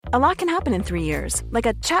A lot can happen in 3 years, like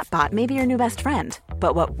a chatbot may be your new best friend.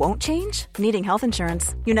 But what won't change? Needing health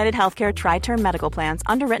insurance. United Healthcare Tri-Term Medical Plans,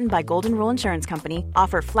 underwritten by Golden Rule Insurance Company,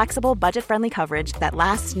 offer flexible, budget-friendly coverage that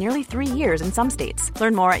lasts nearly 3 years in some states.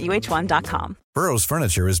 Learn more at uh1.com. Burrow's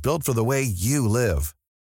furniture is built for the way you live.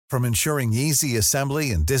 From ensuring easy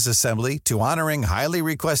assembly and disassembly to honoring highly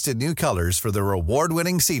requested new colors for their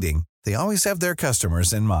award-winning seating, they always have their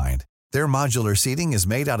customers in mind. Their modular seating is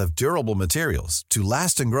made out of durable materials to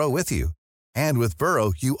last and grow with you. And with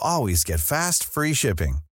Burrow, you always get fast, free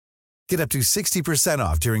shipping. Get up to 60%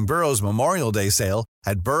 off during Burrow's Memorial Day sale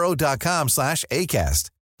at burrow.com/ACAST.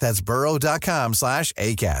 That's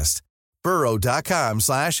burrow.com/ACAST.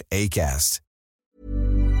 burrow.com/ACAST.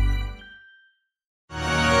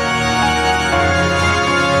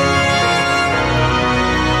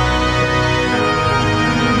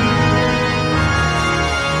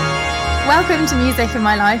 Welcome to Music in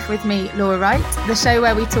My Life with me, Laura Wright, the show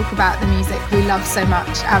where we talk about the music we love so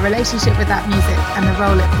much, our relationship with that music and the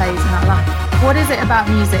role it plays in our life. What is it about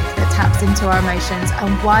music that taps into our emotions,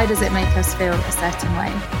 and why does it make us feel a certain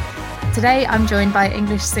way? Today, I'm joined by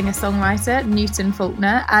English singer-songwriter Newton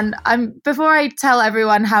Faulkner, and before I tell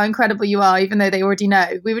everyone how incredible you are, even though they already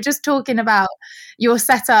know, we were just talking about your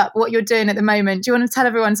setup, what you're doing at the moment. Do you want to tell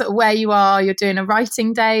everyone sort of where you are? You're doing a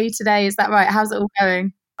writing day today, is that right? How's it all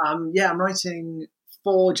going? I'm writing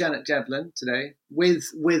for Janet Devlin today, with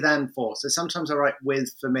and for. So sometimes I write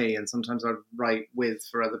with for me, and sometimes I write with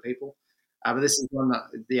for other people. But this is one that,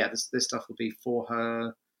 this stuff will be for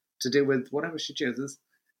her to do with whatever she chooses.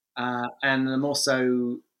 And I'm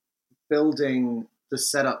also building the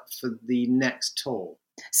setup for the next tour.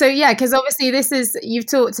 So yeah, because obviously you've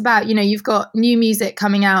talked about, you've got new music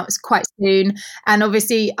coming out quite soon. And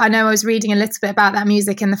obviously I know I was reading a little bit about that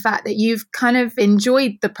music and the fact that you've kind of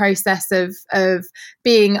enjoyed the process of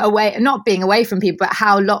being away, not being away from people, but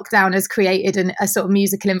how lockdown has created a sort of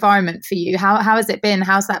musical environment for you. How has it been?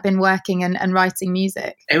 How's that been working and writing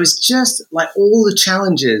music? It was just like all the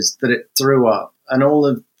challenges that it threw up and all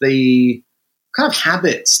of the kind of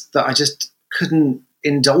habits that I just couldn't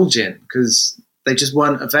indulge in because they just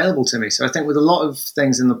weren't available to me. So I think with a lot of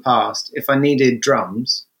things in the past, if I needed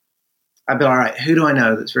drums, I'd be like, all right, who do I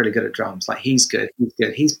know that's really good at drums? Like, he's good.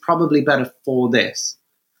 He's probably better for this.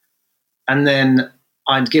 And then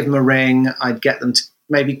I'd give them a ring. I'd get them to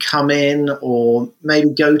maybe come in or maybe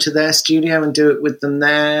go to their studio and do it with them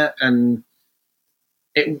there. And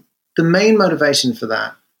the main motivation for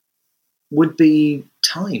that would be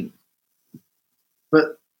time.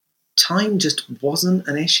 But time just wasn't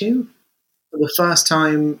an issue. For the first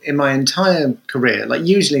time in my entire career, like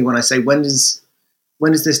usually when I say, when does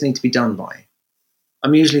this need to be done by?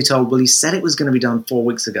 I'm usually told, well, he said it was going to be done 4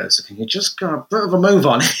 weeks ago, so can you just go a bit of a move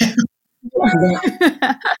on it?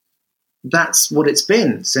 That's what it's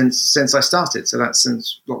been since I started. So that's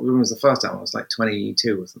since, when was the first time? I was like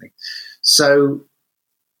 22 or something. So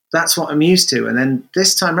that's what I'm used to. And then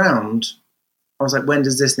this time round, I was like, when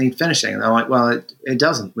does this need finishing? And they're like, well, it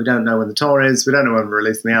doesn't. We don't know when the tour is. We don't know when we're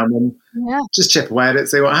releasing the album. Yeah. Just chip away at it,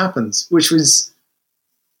 see what happens, which was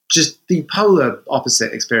just the polar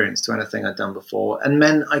opposite experience to anything I'd done before, and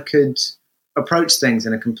meant I could approach things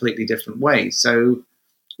in a completely different way. So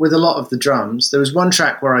with a lot of the drums, there was one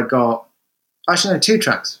track where two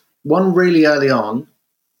tracks. One really early on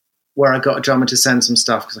where I got a drummer to send some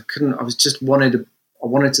stuff because I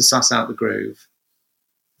wanted to suss out the groove.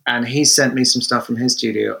 And he sent me some stuff from his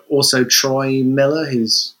studio. Also, Troy Miller,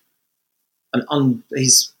 who's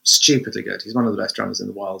he's stupidly good. He's one of the best drummers in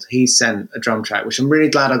the world. He sent a drum track, which I'm really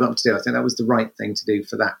glad I got to do. I think that was the right thing to do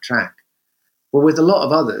for that track. But with a lot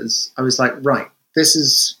of others, I was like, right, this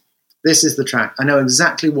is the track. I know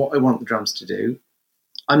exactly what I want the drums to do.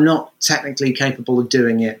 I'm not technically capable of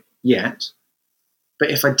doing it yet. But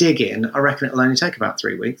if I dig in, I reckon it'll only take about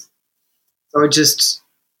 3 weeks. So I just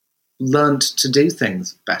learned to do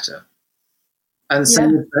things better. And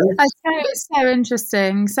so it's so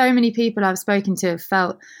interesting. So many people I've spoken to have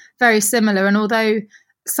felt very similar. And although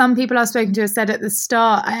some people I've spoken to have said at the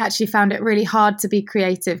start, I actually found it really hard to be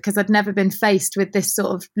creative because I'd never been faced with this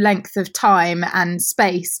sort of length of time and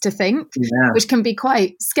space to think, which can be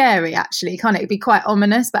quite scary, actually, can't it? Be quite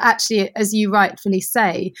ominous. But actually, as you rightfully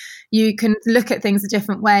say, you can look at things a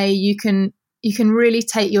different way. You can really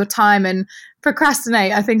take your time and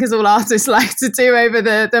procrastinate, I think, as all artists like to do over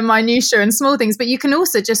the minutiae and small things. But you can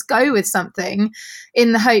also just go with something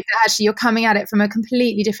in the hope that actually you're coming at it from a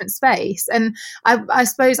completely different space. And I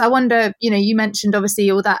suppose I wonder, you mentioned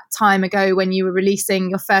obviously all that time ago when you were releasing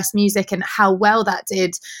your first music and how well that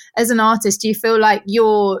did. As an artist, do you feel like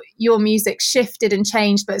your music shifted and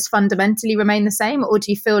changed but has fundamentally remained the same? Or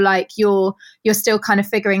do you feel like you're still kind of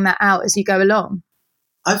figuring that out as you go along?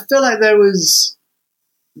 I feel like there was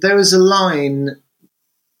a line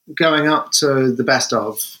going up to the best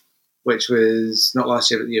of, which was not last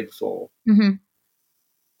year but the year before. Mm-hmm.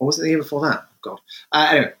 Or was it the year before that? Oh, God.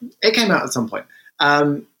 Anyway, it came out at some point.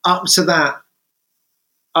 Up to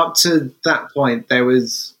that point, there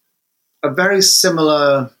was a very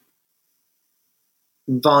similar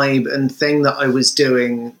vibe and thing that I was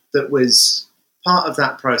doing that was part of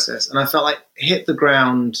that process. And I felt like hit the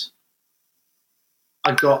ground.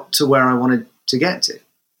 I got to where I wanted to get to.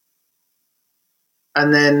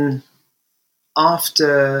 And then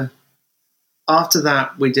after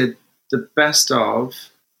that, we did the best of,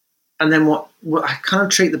 and then what I kind of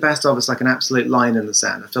treat the best of as like an absolute line in the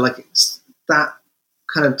sand. I feel like it's that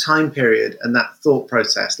kind of time period and that thought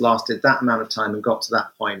process lasted that amount of time and got to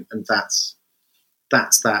that point, and that's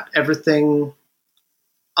that. Everything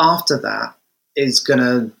after that is going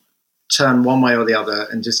to turn one way or the other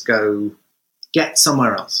and just go get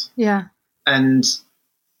somewhere else. Yeah. And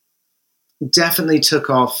definitely took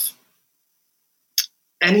off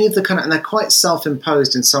any of the kind of, and they're quite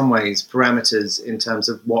self-imposed in some ways, parameters in terms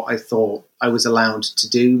of what I thought I was allowed to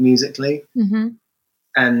do musically. Mm-hmm.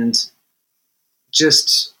 And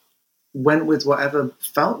just went with whatever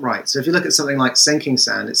felt right. So if you look at something like Sinking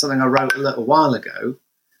Sand, it's something I wrote a little while ago,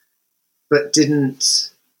 but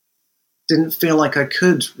didn't feel like I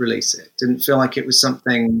could release it. Didn't feel like it was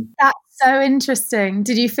something. That's so interesting.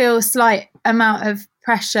 Did you feel a slight amount of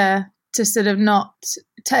pressure to sort of not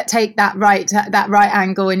take that right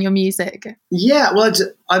angle in your music? Yeah, well,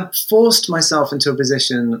 I forced myself into a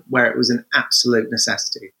position where it was an absolute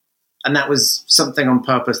necessity. And that was something on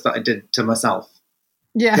purpose that I did to myself.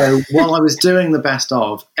 Yeah. So while I was doing the best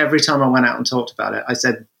of, every time I went out and talked about it, I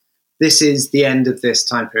said, this is the end of this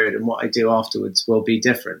time period and what I do afterwards will be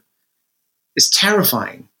different. It's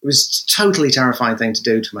terrifying. It was a totally terrifying thing to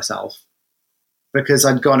do to myself, because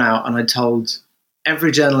I'd gone out and I'd told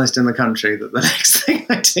every journalist in the country that the next thing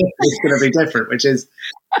I did was going to be different, which is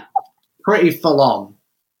pretty full on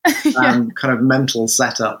kind of mental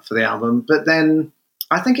setup for the album. But then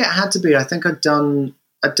I think it had to be. I think I'd done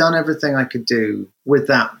everything I could do with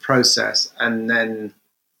that process. And then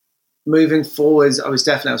moving forwards, I was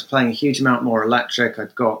playing a huge amount more electric.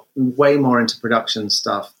 I'd got way more into production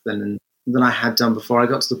stuff than I had done before. I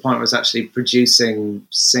got to the point where I was actually producing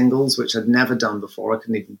singles, which I'd never done before. I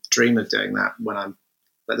couldn't even dream of doing that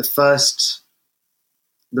but the first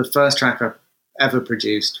track I ever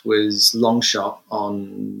produced was Long Shot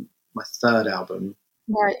on my third album.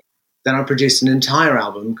 Right. Then I produced an entire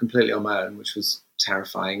album completely on my own, which was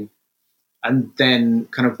terrifying. And then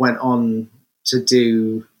kind of went on to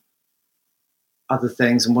do other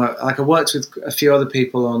things and work. Like I worked with a few other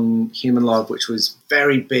people on Human Love, which was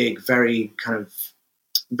very big, very kind of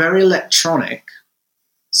very electronic,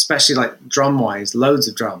 especially like drum wise, loads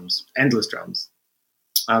of drums, endless drums.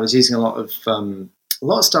 I was using a lot of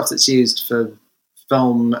stuff that's used for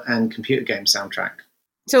film and computer game soundtrack.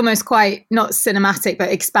 It's almost quite not cinematic,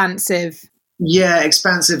 but expansive. Yeah,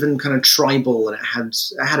 expansive and kind of tribal, and it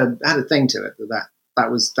had a thing to it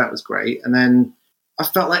that was great. And then I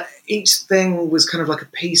felt like each thing was kind of like a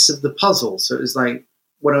piece of the puzzle. So it was like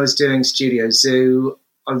when I was doing Studio Zoo,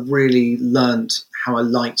 I really learned how I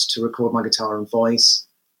liked to record my guitar and voice.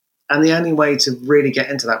 And the only way to really get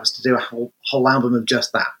into that was to do a whole album of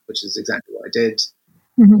just that, which is exactly what I did.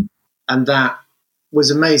 Mm-hmm. And that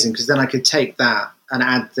was amazing, because then I could take that and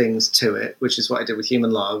add things to it, which is what I did with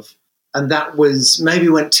Human Love. And that was maybe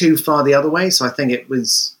went too far the other way. So I think it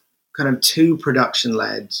was kind of too production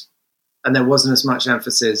led, and there wasn't as much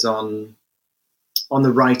emphasis on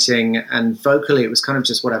the writing, and vocally it was kind of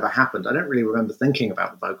just whatever happened. I don't really remember thinking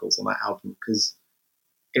about the vocals on that album, because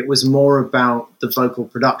it was more about the vocal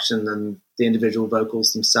production than the individual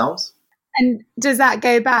vocals themselves. And does that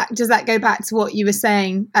go back to what you were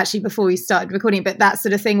saying actually before we started recording, but that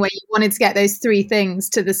sort of thing where you wanted to get those three things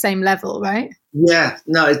to the same level, right? Yeah,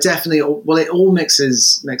 no, it definitely, well, it all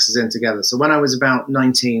mixes in together. So when I was about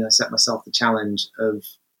 19, I set myself the challenge of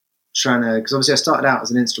trying to, because obviously I started out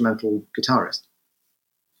as an instrumental guitarist.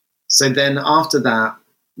 So then after that,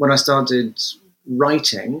 when I started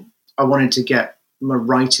writing, I wanted to get my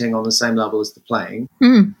writing on the same level as the playing.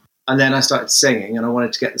 Mm. And then I started singing, and I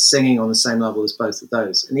wanted to get the singing on the same level as both of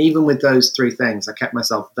those. And even with those three things, I kept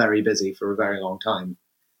myself very busy for a very long time.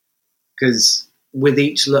 Because with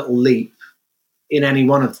each little leap in any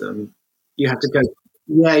one of them, you have to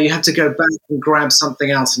go back and grab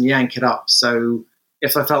something else and yank it up. So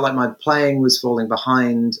if I felt like my playing was falling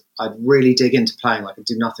behind, I'd really dig into playing. Like I'd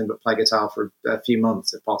do nothing but play guitar for a few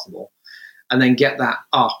months if possible, and then get that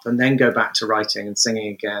up and then go back to writing and singing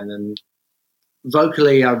again. And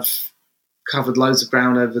vocally, I've covered loads of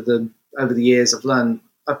ground over the years.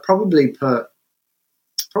 I've probably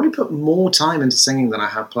put more time into singing than I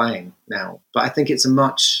have playing now. But I think it's a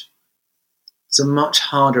much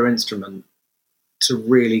harder instrument to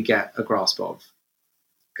really get a grasp of,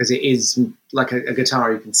 because it is like a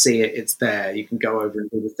guitar. You can see it; it's there. You can go over and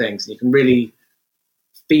do the things, and you can really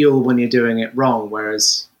feel when you're doing it wrong.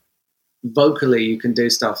 Whereas vocally, you can do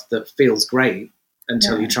stuff that feels great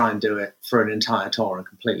until you try and do it for an entire tour and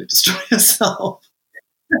completely destroy yourself.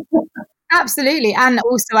 Absolutely. And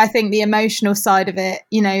also I think the emotional side of it,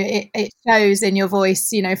 you know, it shows in your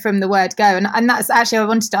voice, you know, from the word go. And that's actually, I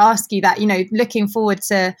wanted to ask you that, you know, looking forward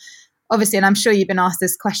to, obviously, and I'm sure you've been asked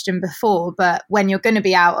this question before, but when you're going to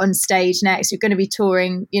be out on stage next, you're going to be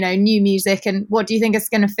touring, you know, new music. And what do you think it's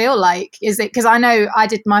going to feel like? Is it, because I know I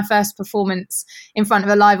did my first performance in front of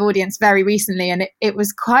a live audience very recently, and it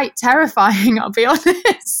was quite terrifying, I'll be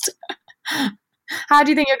honest. How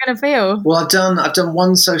do you think you're going to feel? Well, I've done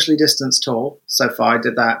one socially distanced tour so far. I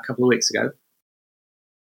did that a couple of weeks ago.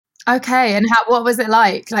 Okay, and what was it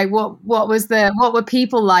like? Like, what were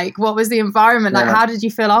people like? What was the environment like? How did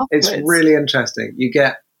you feel afterwards? It's really interesting. You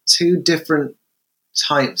get two different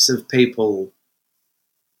types of people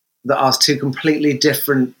that ask two completely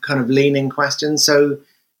different kind of leaning questions. So,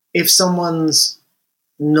 if someone's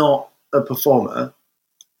not a performer,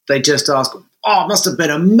 they just ask, "Oh, it must have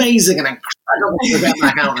been amazing and incredible to get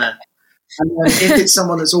back out there." And then if it's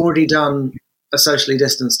someone that's already done a socially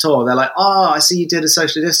distanced tour, they're like, "Oh, I see you did a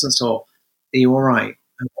socially distanced tour. Are you all right?"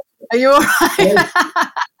 Are you all right?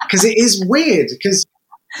 Because it is weird. Because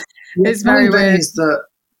it's very weird.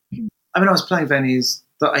 I was playing venues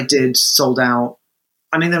that I did sold out.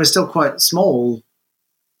 I mean, they were still quite small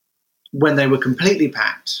when they were completely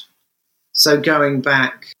packed. So going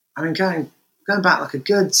back like a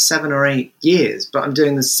good 7 or 8 years, but I'm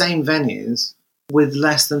doing the same venues with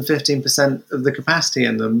less than 15% of the capacity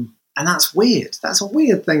in them. And that's weird. That's a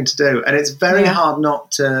weird thing to do. And it's very hard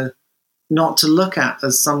not to look at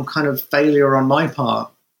as some kind of failure on my part,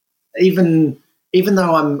 even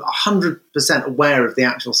though I'm 100% aware of the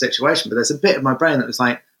actual situation. But there's a bit of my brain that was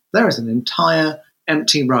like, there is an entire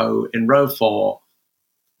empty row in row 4.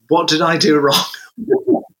 What did I do wrong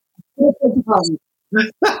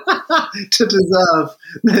to deserve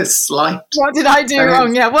this slight? What did I do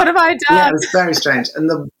wrong? Yeah, what have I done? Yeah, it was very strange. And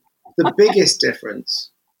the biggest difference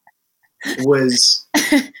was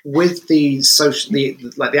with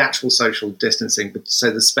the actual social distancing,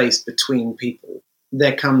 so the space between people,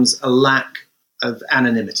 there comes a lack of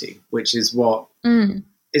anonymity, which is what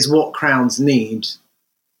crowds need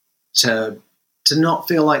to not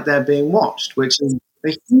feel like they're being watched, which is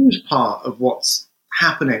a huge part of what's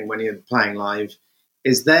happening when you're playing live.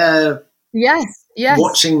 Is they're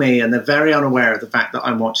watching me, and they're very unaware of the fact that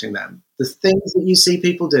I'm watching them. The things that you see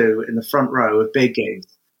people do in the front row of big gigs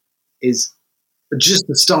is just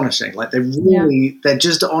astonishing. Like they're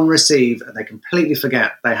just on receive, and they completely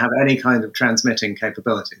forget they have any kind of transmitting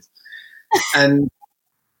capabilities. And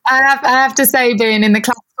I have to say, being in the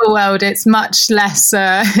classical world, it's much less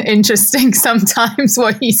interesting sometimes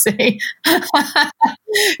what you see.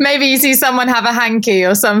 Maybe you see someone have a hanky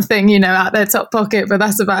or something, you know, out their top pocket, but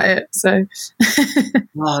that's about it. So,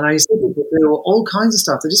 no, you see people do all kinds of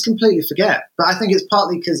stuff. They just completely forget. But I think it's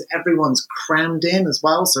partly because everyone's crammed in as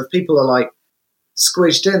well. So if people are like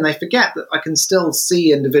squished in, they forget that I can still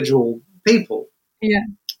see individual people. Yeah,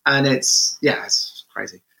 and it's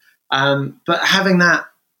crazy. But having that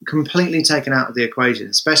completely taken out of the equation,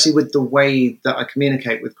 especially with the way that I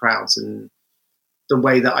communicate with crowds and the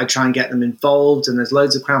way that I try and get them involved, and there's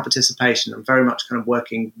loads of crowd participation. I'm very much kind of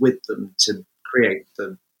working with them to create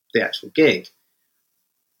the actual gig.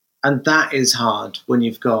 And that is hard when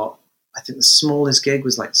you've got, I think the smallest gig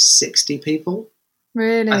was like 60 people.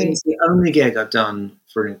 Really? I think it's the only gig I've done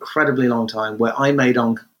for an incredibly long time where I made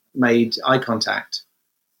eye contact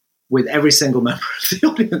with every single member of the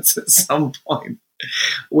audience at some point,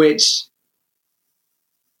 which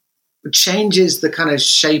changes the kind of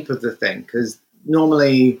shape of the thing. Because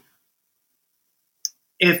normally,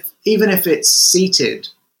 even if it's seated,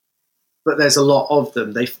 but there's a lot of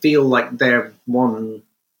them, they feel like they're one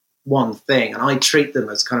thing, and I treat them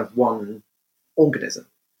as kind of one organism.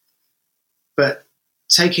 But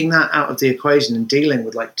taking that out of the equation and dealing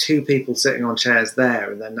with like two people sitting on chairs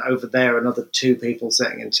there, and then over there another two people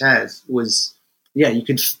sitting in chairs was, you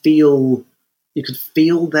could feel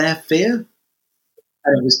their fear.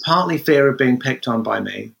 And it was partly fear of being picked on by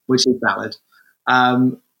me, which is valid.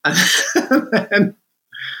 And then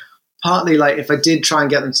partly, like, if I did try and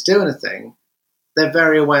get them to do anything, they're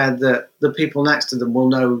very aware that the people next to them will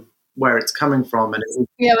know where it's coming from. And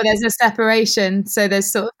well, there's a separation. So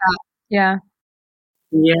there's sort of that, yeah.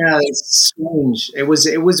 Yeah, it's strange. It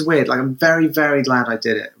was weird. Like, I'm very, very glad I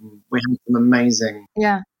did it. We had some amazing.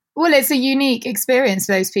 Yeah. Well, it's a unique experience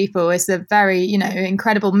for those people. It's a very,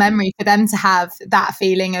 incredible memory for them to have that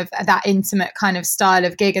feeling of that intimate kind of style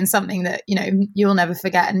of gig, and something that, you'll never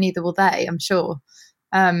forget, and neither will they, I'm sure.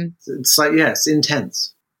 It's like, it's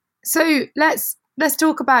intense. So let's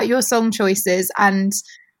talk about your song choices, and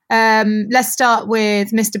let's start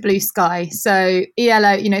with Mr. Blue Sky. So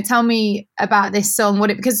ELO, tell me about this song,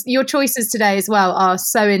 because your choices today as well are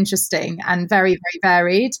so interesting and very, very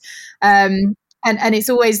varied. And it's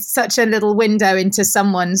always such a little window into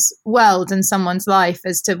someone's world and someone's life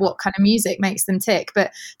as to what kind of music makes them tick.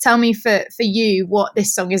 But tell me for you what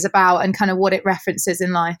this song is about and kind of what it references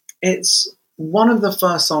in life. It's one of the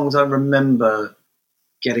first songs I remember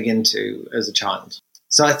getting into as a child.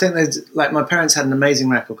 So I think my parents had an amazing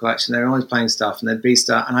record collection. They were always playing stuff, and there'd be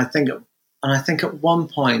stuff. And I think at one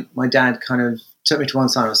point my dad kind of took me to one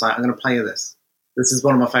side and was like, I'm going to play you this. This is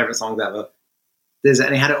one of my favorite songs ever.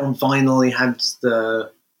 And he had it on vinyl. He had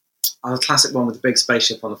the classic one with the big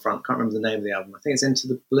spaceship on the front. Can't remember the name of the album. I think it's Into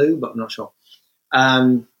the Blue, but I'm not sure.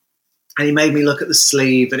 And he made me look at the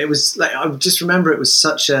sleeve, and it was like, I just remember it was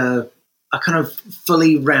such a kind of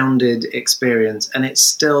fully rounded experience. And it's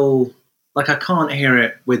still like, I can't hear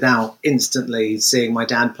it without instantly seeing my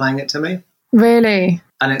dad playing it to me. Really?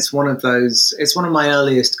 And it's one of my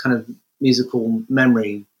earliest kind of musical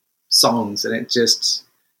memory songs. And it just,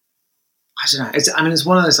 I don't know. It's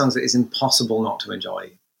one of those songs that is impossible not to enjoy,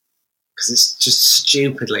 because it's just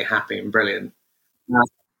stupidly happy and brilliant.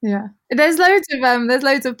 Yeah, there's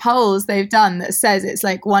loads of polls they've done that says it's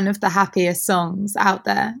like one of the happiest songs out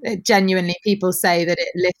there. Genuinely, people say that it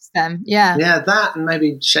lifts them. Yeah, that, and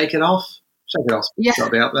maybe Shake It Off. Shake It Off. Yeah, got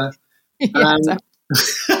to be up there.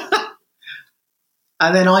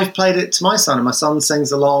 And then I've played it to my son, and my son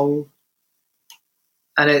sings along,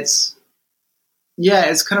 and it's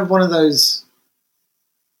kind of one of those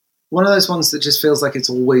ones that just feels like it's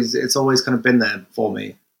always kind of been there for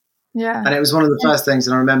me. Yeah. And it was one of the first things,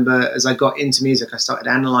 and I remember as I got into music, I started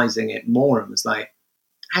analysing it more and was like,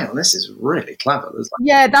 hang on, this is really clever.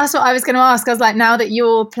 Yeah, that's what I was going to ask. I was like, now that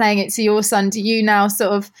you're playing it to your son, do you now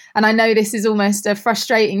sort of, and I know this is almost a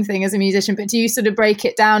frustrating thing as a musician, but do you sort of break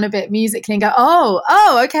it down a bit musically and go,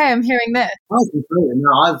 oh, okay, I'm hearing this? Oh, completely.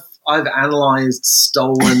 No, I've analysed,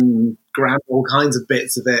 stolen, grabbed all kinds of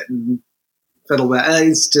bits of it and fiddle with it.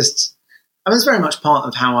 It's just, it's very much part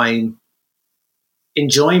of how I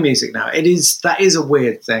enjoy music now. That is a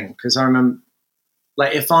weird thing, because I remember,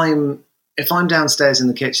 like, if I'm downstairs in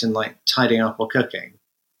the kitchen, like tidying up or cooking,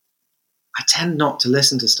 I tend not to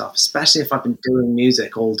listen to stuff, especially if I've been doing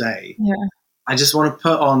music all day. Yeah, I just want to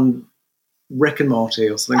put on Rick and Morty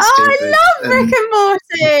or something stupid. I love Rick and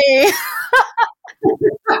Morty.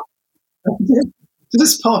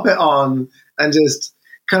 Just pop it on and just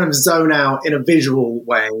kind of zone out in a visual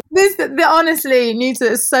way. Honestly,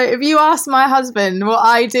 Nita, so if you ask my husband what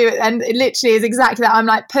I do, and it literally is exactly that, I'm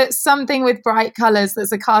like, put something with bright colours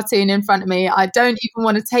that's a cartoon in front of me. I don't even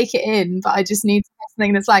want to take it in, but I just need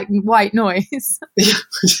something that's like white noise.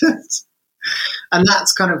 And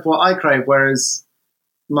that's kind of what I crave, whereas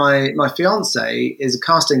my fiance is a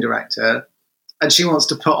casting director, and she wants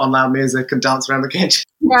to put on loud music and dance around the kitchen.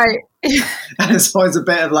 Right. And it's always a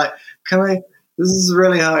bit of like, this is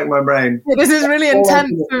really hurting my brain. Yeah, this is really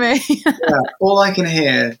intense for me. All I can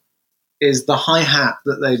hear is the hi-hat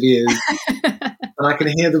that they've used, and I can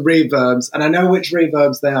hear the reverbs, and I know which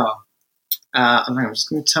reverbs they are. I'm just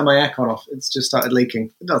going to turn my aircon off. It's just started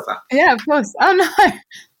leaking. It does that. Yeah, of course. Oh, no.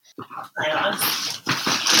 Hang on.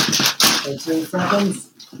 2 seconds.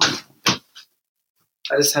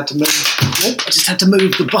 I just had to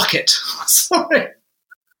move the bucket. Sorry.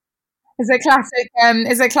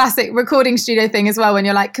 It's a classic recording studio thing as well, when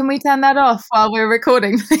you're like, can we turn that off while we're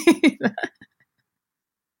recording?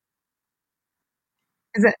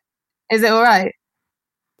 Is it all right?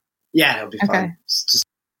 Yeah, it'll be fine. Just...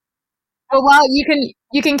 Well,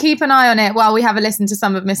 you can keep an eye on it while we have a listen to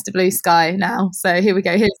some of Mr. Blue Sky now. So here we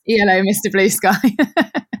go. Here's ELO, Mr. Blue Sky.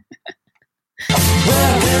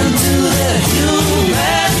 Welcome to the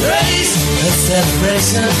human race. A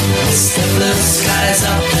separation, Mr. Blue Sky's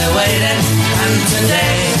up there waiting.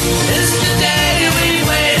 Yesterday is the day we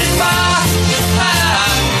waited for.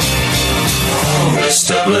 Oh,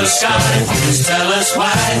 Mr. Blue Sky, please tell us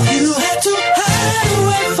why you had to hide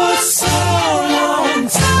away for so long.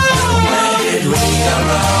 Where did we go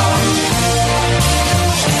wrong?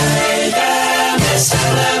 Hey there, Mr.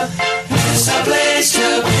 Blue, it's a place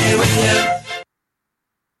to be with you.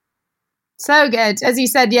 So good. As you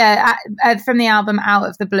said, from the album Out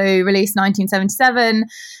of the Blue, released 1977.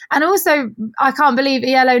 And also, I can't believe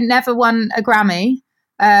ELO never won a Grammy.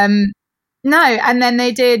 No, and then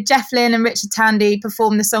they did, Jeff Lynne and Richard Tandy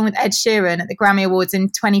performed the song with Ed Sheeran at the Grammy Awards in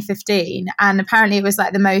 2015. And apparently it was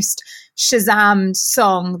like the most Shazammed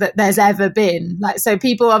song that there's ever been. Like, so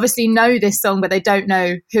people obviously know this song, but they don't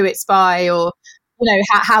know who it's by or, you know,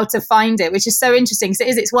 how to find it, which is so interesting. So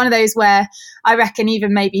it's one of those where I reckon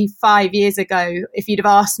even maybe 5 years ago, if you'd have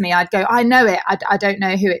asked me, I'd go, I know it. I don't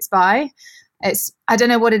know who it's by. I don't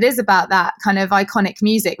know what it is about that kind of iconic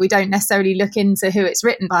music. We don't necessarily look into who it's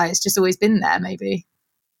written by. It's just always been there, maybe.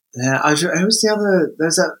 Yeah, who was the other?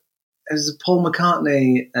 There's a Paul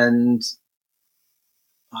McCartney and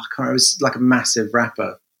I can't remember. It was like a massive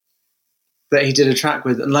rapper that he did a track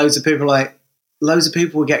with, and loads of people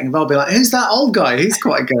were getting involved. Be like, who's that old guy? He's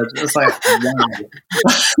quite good. It's like, wow.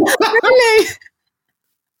 Really?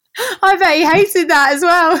 I bet he hated that as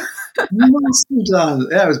well. Must have done.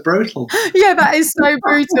 Yeah, it was brutal. Yeah, that is so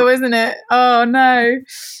brutal, isn't it? Oh no.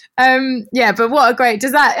 Yeah, but what a great,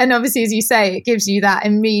 does that, and obviously as you say, it gives you that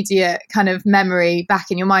immediate kind of memory back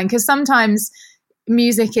in your mind, because sometimes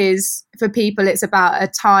music is, for people, it's about a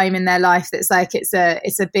time in their life that's like, it's a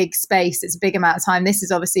big space, it's a big amount of time. This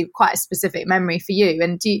is obviously quite a specific memory for you.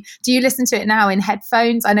 And do you listen to it now in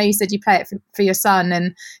headphones? I know you said you play it for your son,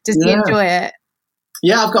 and does he enjoy it?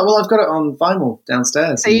 Yeah, I've got it on vinyl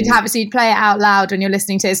downstairs. So you'd play it out loud when you're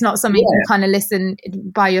listening to it. It's not something you kind of listen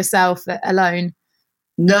by yourself alone.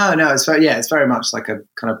 No, it's very much like a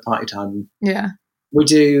kind of party time. Yeah. We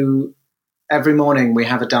do, every morning we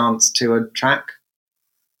have a dance to a track.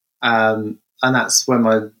 And that's when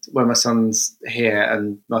my son's here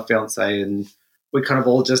and my fiance, and we kind of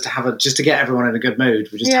all just to get everyone in a good mood.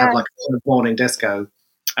 We just have like a morning disco.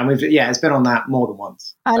 And it's been on that more than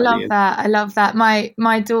once. I love that.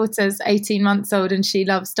 My daughter's 18 months old and she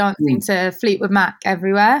loves dancing to Fleetwood Mac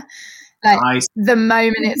everywhere. Like nice. The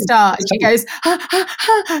moment it starts, she goes, ha, ha,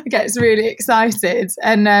 ha, gets really excited.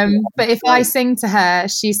 And but if I sing to her,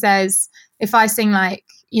 she says, if I sing like,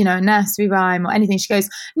 you know, a nursery rhyme or anything, she goes,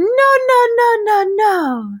 no,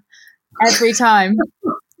 every time.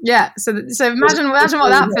 Yeah. So imagine what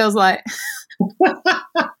that feels like.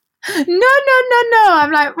 No.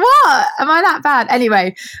 I'm like, what? Am I that bad?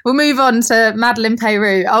 Anyway, we'll move on to Madeleine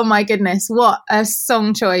Peyroux. Oh my goodness, what a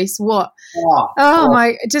song choice.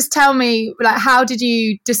 Just tell me, like, how did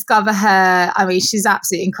you discover her? I mean, she's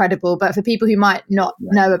absolutely incredible, but for people who might not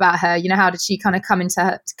know about her, you know, how did she kind of come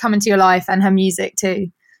into your life and her music too?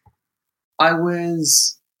 I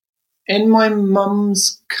was in my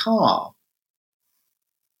mum's car,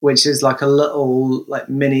 which is like a little like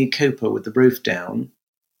Mini Cooper with the roof down.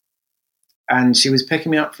 And she was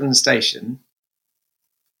picking me up from the station.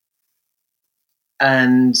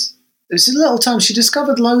 And it was a little time. She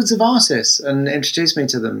discovered loads of artists and introduced me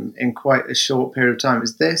to them in quite a short period of time. It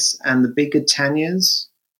was this and the Big Good Tanyas,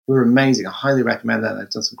 who were amazing. I highly recommend that. They've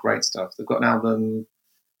done some great stuff. They've got an album.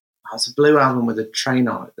 It's a blue album with a train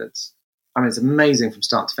on it. It's amazing from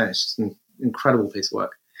start to finish. It's an incredible piece of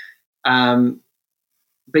work.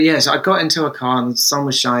 But yeah, so I got into a car and the sun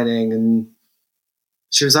was shining and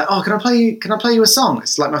she was like, "Oh, can I play you a song?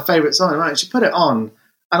 It's like my favorite song." And she put it on,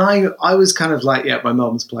 and I was kind of like, "Yeah, my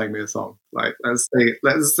mom's playing me a song. Like, let's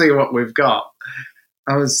see what we've got."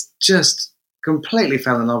 I was just completely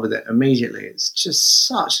fell in love with it immediately. It's just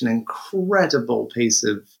such an incredible piece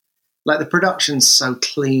of, like, the production's so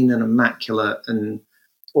clean and immaculate, and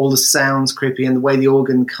all the sounds creepy, and the way the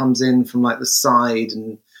organ comes in from like the side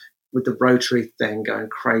and with the rotary thing going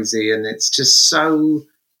crazy, and it's just so.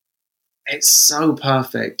 It's so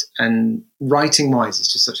perfect, and writing-wise,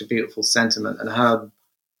 it's just such a beautiful sentiment. And her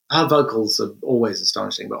vocals are always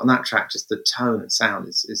astonishing, but on that track, just the tone and sound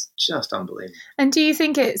is just unbelievable. And do you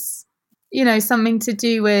think it's, you know, something to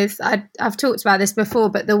do with? I've talked about this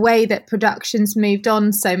before, but the way that production's moved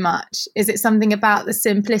on so much, is it something about the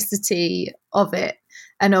simplicity of it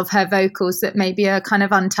and of her vocals that maybe are kind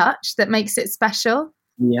of untouched that makes it special?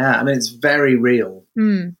 Yeah, I mean, it's very real.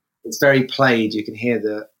 It's very played. You can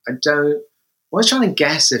hear I was trying to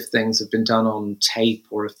guess if things have been done on tape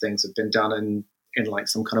or if things have been done in like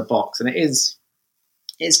some kind of box. And it's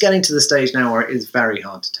getting to the stage now where it is very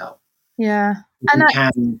hard to tell. Yeah. You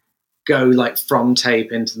can go like from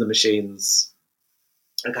tape into the machines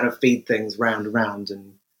and kind of feed things round and round.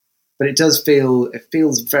 But it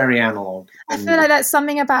feels very analog. I feel like that's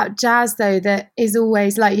something about jazz, though, that is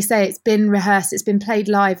always, like you say, it's been rehearsed, it's been played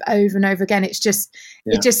live over and over again. It's just,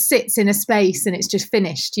 it just sits in a space and it's just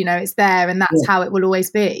finished, you know, it's there, and that's how it will always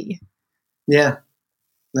be. Yeah.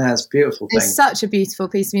 That's a beautiful thing. It's such a beautiful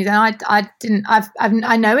piece of music. And I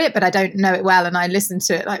know it, but I don't know it well. And I listened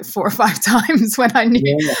to it like 4 or 5 times when I knew.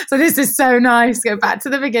 Yeah. So this is so nice. Go back to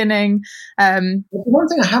the beginning. The one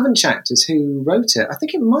thing I haven't checked is who wrote it. I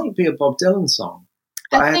think it might be a Bob Dylan song.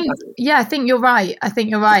 I think you're right. And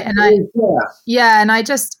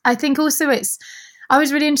I think also I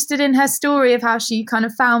was really interested in her story of how she kind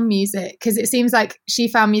of found music, because it seems like she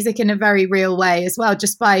found music in a very real way as well,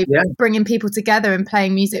 just by bringing people together and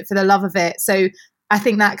playing music for the love of it. So I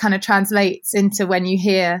think that kind of translates into when you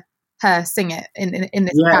hear her sing it in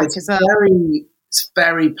this track as well. It's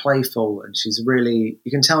very playful, and she's really,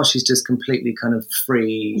 you can tell she's just completely kind of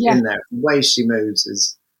free in there. The way she moves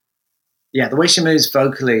the way she moves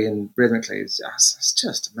vocally and rhythmically is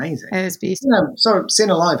just amazing. It is beautiful. You know, so I've seen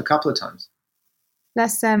her live a couple of times.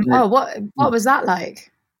 Let's what was that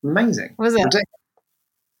like? Amazing. Was it? Ridiculous.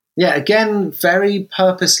 Yeah, again, very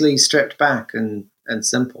purposely stripped back and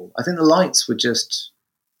simple. I think the lights were it was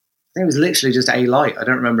literally just a light. I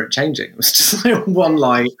don't remember it changing. It was just like one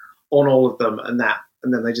light on all of them, and then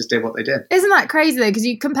they just did what they did. Isn't that crazy though? Because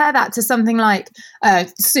you compare that to something like a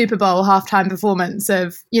Super Bowl halftime performance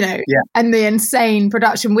of, you know, and the insane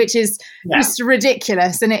production, which is just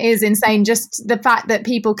ridiculous. And it is insane. Just the fact that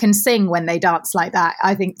people can sing when they dance like that,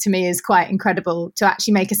 I think to me is quite incredible, to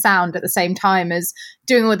actually make a sound at the same time as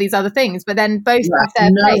doing all these other things. But then both have their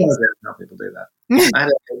place. I don't know how people do that. I had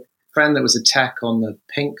a friend that was a tech on the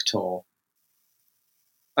Pink tour.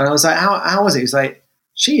 And I was like, how was it? He's like,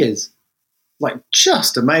 she is like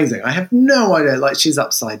just amazing. I have no idea. Like, she's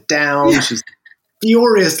upside down. She's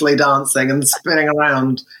furiously dancing and spinning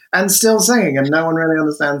around and still singing, and no one really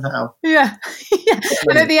understands how. Yeah.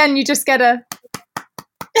 And at the end, you just get a.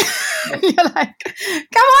 You're like,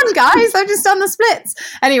 come on, guys! I've just done the splits.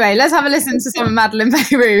 Anyway, let's have a listen to some of Madeleine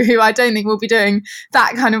Peyroux, who I don't think will be doing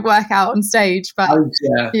that kind of workout on stage. But I can't see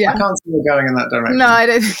her going in that direction. No, I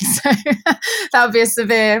don't think so. That would be a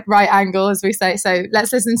severe right angle, as we say. So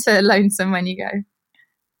let's listen to Lonesome When You Go.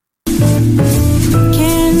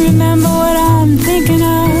 Can't remember what I'm thinking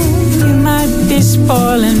of. You might be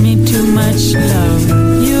spoiling me too much love.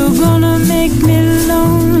 You're gonna make me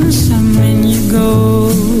lonesome when you go.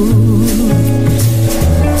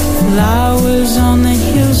 Flowers on the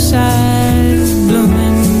hillside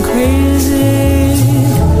blooming crazy.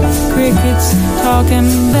 Crickets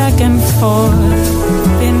talking back and forth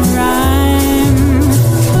in rhyme.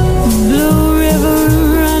 Blue river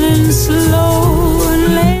running slow and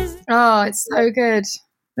lazy. Oh, it's so good.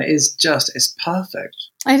 It's perfect.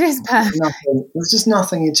 It is perfect. There's just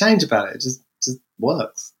nothing you change about it. It just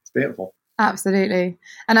works. It's beautiful. Absolutely.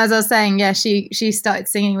 And as I was saying, she started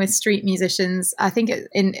singing with street musicians, I think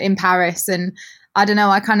in Paris. And I don't know,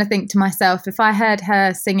 I kind of think to myself, if I heard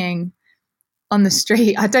her singing on the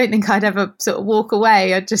street, I don't think I'd ever sort of walk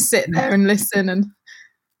away. I'd just sit there and listen. And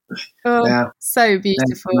so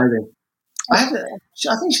beautiful. I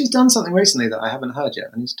think she's done something recently that I haven't heard yet.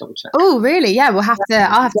 I need to double check. Oh, really? Yeah, I'll have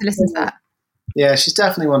to listen to that. Yeah, she's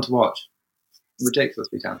definitely one to watch.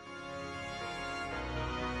 Ridiculously talented.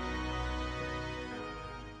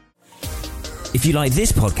 If you like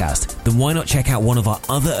this podcast, then why not check out one of our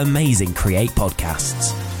other amazing Create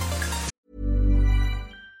podcasts?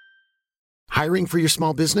 Hiring for your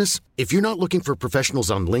small business? If you're not looking for professionals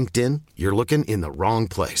on LinkedIn, you're looking in the wrong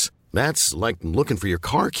place. That's like looking for your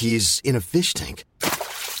car keys in a fish tank.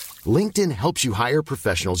 LinkedIn helps you hire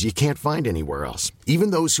professionals you can't find anywhere else,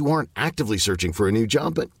 even those who aren't actively searching for a new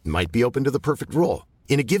job but might be open to the perfect role.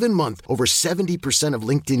 In a given month, over 70% of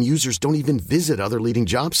LinkedIn users don't even visit other leading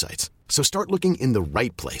job sites. So start looking in the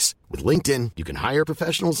right place. With LinkedIn, you can hire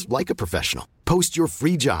professionals like a professional. Post your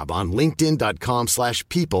free job on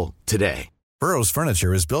linkedin.com/people today. Burrow's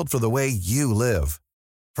furniture is built for the way you live.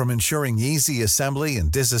 From ensuring easy assembly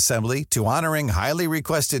and disassembly to honoring highly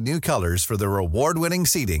requested new colors for their award-winning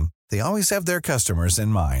seating, they always have their customers in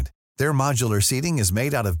mind. Their modular seating is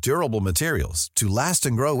made out of durable materials to last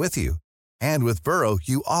and grow with you. And with Burrow,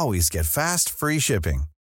 you always get fast, free shipping.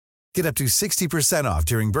 Get up to 60% off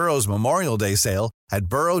during Burrow's Memorial Day sale at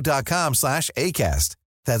burrow.com/ACAST.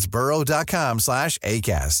 That's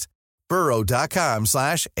burrow.com/ACAST.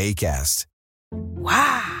 burrow.com/ACAST.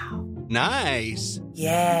 Wow. Nice.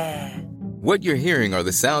 Yeah. What you're hearing are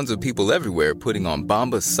the sounds of people everywhere putting on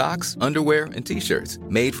Bombas socks, underwear, and T-shirts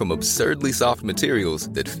made from absurdly soft materials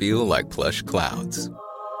that feel like plush clouds.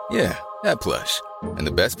 Yeah, that plush. And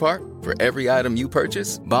the best part? For every item you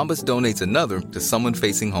purchase, Bombas donates another to someone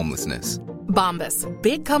facing homelessness. Bombas.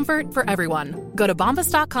 Big comfort for everyone. Go to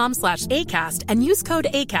bombas.com/ACAST and use code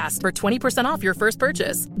ACAST for 20% off your first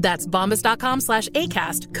purchase. That's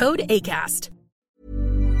bombas.com/ACAST. Code ACAST.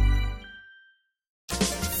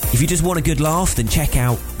 If you just want a good laugh, then check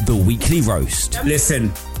out The Weekly Roast.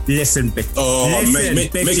 Listen, bitch. Oh,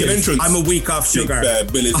 make an entrance. I'm a week off sugar.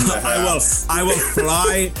 Billy's in the I will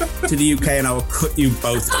fly to the UK and I will cut you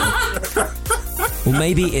both down. Or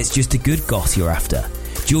maybe it's just a good goth you're after.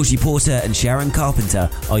 Georgie Porter and Sharon Carpenter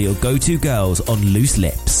are your go-to girls on Loose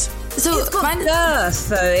Lips. So it's got girth,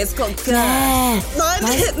 though. It's got girth. Yeah.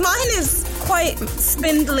 Mine is quite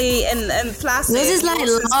spindly and flaccid. This is like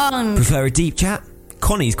long. Prefer a deep chat?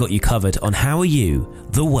 Connie's got you covered on How Are You,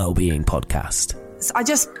 the Wellbeing Podcast. I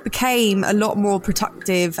just became a lot more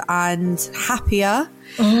productive and happier.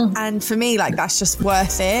 And for me, like, that's just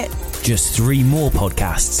worth it. Just 3 more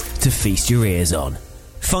podcasts to feast your ears on.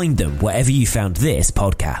 Find them wherever you found this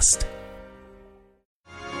podcast.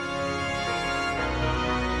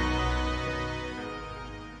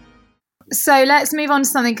 So let's move on to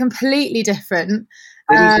something completely different.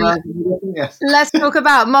 Let's talk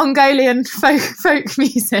about Mongolian folk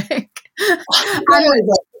music.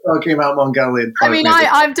 Talking about Mongolian folk music.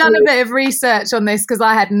 I've done a bit of research on this because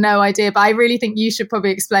I had no idea, but I really think you should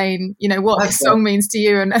probably explain, what this song means to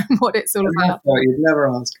you and what it's all about. You'd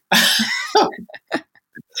never ask.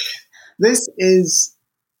 This is,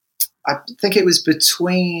 I think it was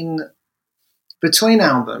between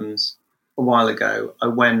albums a while ago, I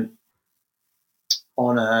went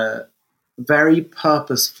on a very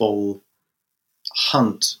purposeful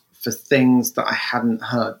hunt for things that I hadn't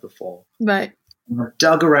heard before. Right. And I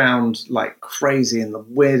dug around like crazy in the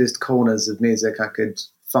weirdest corners of music I could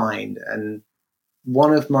find. And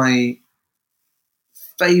one of my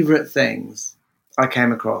favorite things I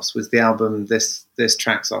came across was the album This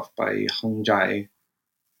Track's Off by Hong Jai.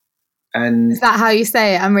 And is that how you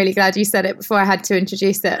say it? I'm really glad you said it before I had to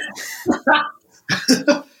introduce it.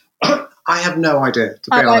 I have no idea, to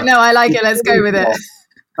be honest. No, I like it. Let's go with it.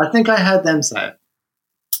 I think I heard them say it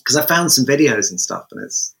because I found some videos and stuff, and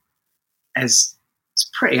it's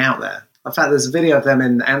pretty out there. In fact, there's a video of them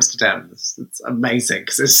in Amsterdam. It's amazing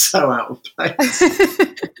because it's so out of place.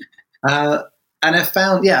 And I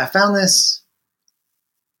found this.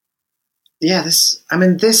 Yeah,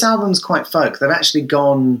 this album's quite folk. They've actually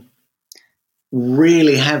gone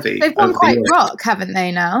really heavy. They've gone quite rock, haven't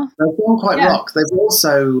they? Now they've gone quite rock. They've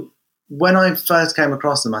also. When I first came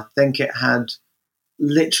across them, I think it had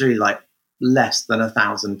literally like less than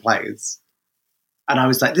 1,000 plays. And I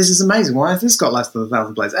was like, this is amazing. Why has this got less than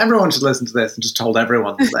 1,000 plays? Everyone should listen to this, and just told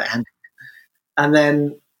everyone that they had. And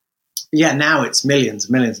then, now it's millions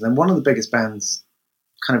and millions. And then one of the biggest bands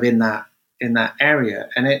kind of in that area.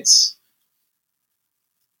 And it's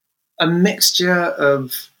a mixture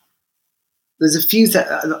of, there's a few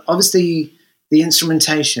that, obviously the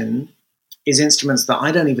instrumentation is instruments that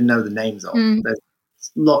I don't even know the names of. There's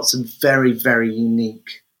lots of very, very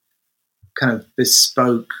unique kind of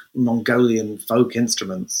bespoke Mongolian folk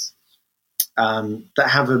instruments that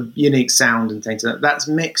have a unique sound and things. That's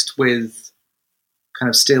mixed with kind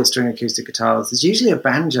of steel string acoustic guitars. There's usually a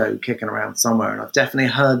banjo kicking around somewhere, and I've definitely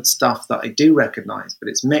heard stuff that I do recognize, but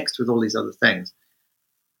it's mixed with all these other things.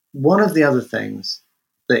 One of the other things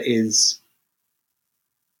that is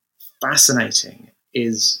fascinating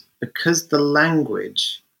is because the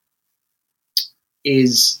language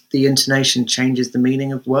is, the intonation changes the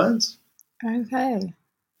meaning of words. Okay.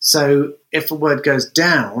 So if a word goes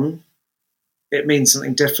down, it means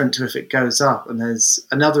something different to if it goes up. And there's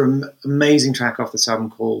another amazing track off this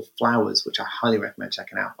album called Flowers, which I highly recommend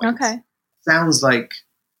checking out. Okay. Sounds like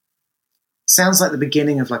the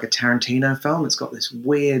beginning of like a Tarantino film. It's got this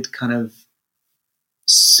weird kind of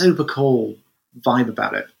super cool vibe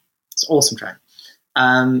about it. It's an awesome track.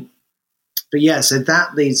 But so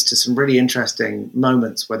that leads to some really interesting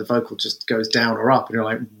moments where the vocal just goes down or up, and you're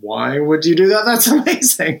like, why would you do that? That's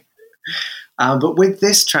amazing. But with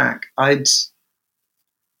this track, I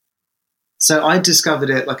discovered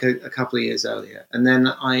it like a couple of years earlier, and then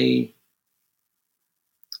I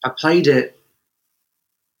played it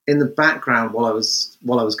in the background while I was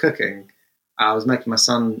cooking. I was making my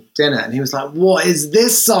son dinner, and he was like, "What is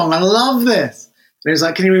this song? I love this." And he was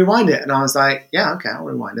like, "Can you rewind it?" And I was like, "Yeah, okay, I'll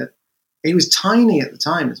rewind it." He was tiny at the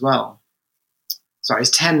time as well. Sorry,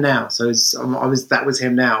 he's 10 now, so that was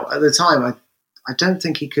him now. At the time, I don't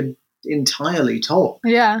think he could entirely talk.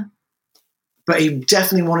 Yeah. But he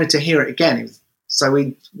definitely wanted to hear it again. So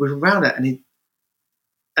we were around it,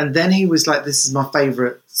 and then he was like, "This is my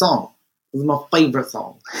favorite song." It was my favourite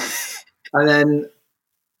song. And then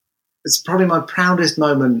it's probably my proudest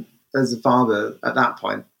moment as a father at that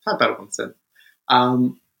point. I've had better ones since.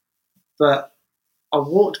 But I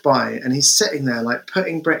walked by and he's sitting there like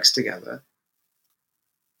putting bricks together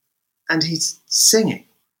and he's singing.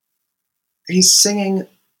 He's singing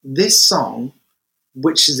this song,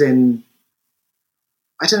 which is in,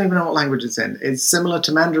 I don't even know what language it's in. It's similar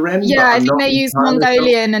to Mandarin. Yeah, but I think they use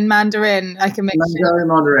Mongolian and Mandarin, like a mixture. Mongolian,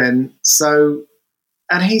 Mandarin. So,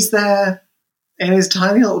 and he's there in his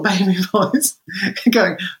tiny little baby voice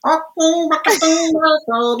going, and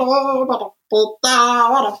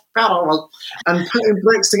putting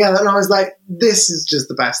bricks together. And I was like, this is just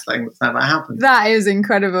the best thing that's ever happened. That is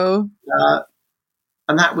incredible.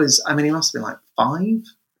 And that was, I mean, he must have been like 5.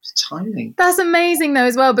 It's tiny. That's amazing though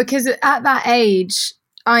as well, because at that age,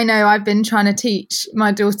 I know I've been trying to teach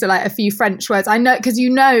my daughter like a few French words. I know, because you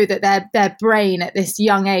know that their brain at this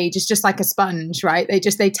young age is just like a sponge, right? They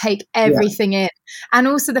take everything in. And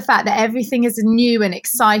also the fact that everything is new and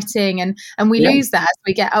exciting, and we lose that as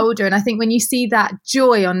we get older. And I think when you see that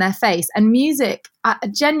joy on their face, and music,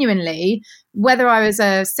 genuinely, whether I was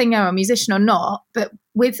a singer or musician or not, but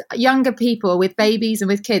with younger people, with babies and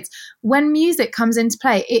with kids, when music comes into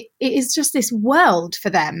play, it is just this world for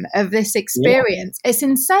them of this experience. Yeah. It's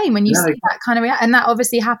insane when you see that kind of and that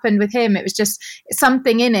obviously happened with him. It was just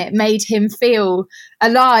something in it made him feel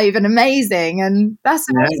alive and amazing. And that's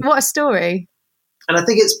amazing. What a story. And I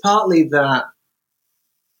think it's partly that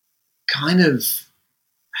kind of,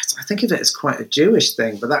 I think of it as quite a Jewish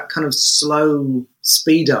thing, but that kind of slow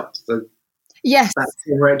speed up the yes, that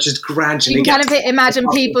thing where it just gradually. You can kind of imagine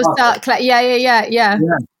people start. Yeah.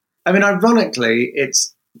 I mean, ironically,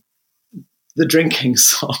 it's the drinking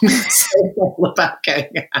song. It's all about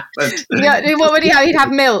getting hammered. Yeah, what would he have? He'd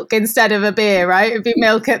have milk instead of a beer, right? It'd be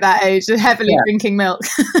milk at that age, heavily drinking milk.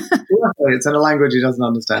 It's in a language he doesn't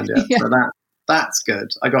understand yet. Yeah. So that's good.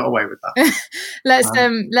 I got away with that.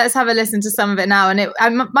 Let's have a listen to some of it now, and it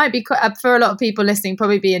might be for a lot of people listening,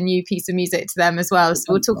 probably be a new piece of music to them as well. So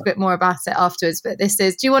we'll talk a bit more about it afterwards. But this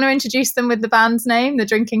is. Do you want to introduce them with the band's name, the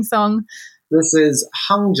drinking song? This is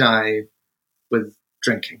Hung Jai with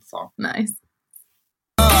Drinking Song. Nice.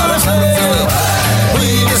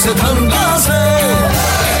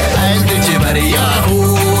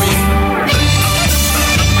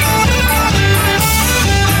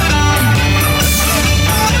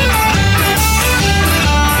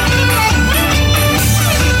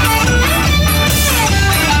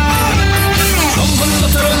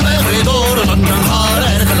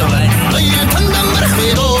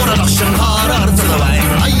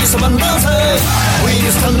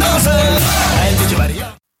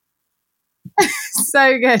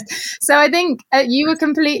 So good. So I think you were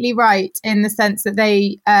completely right in the sense that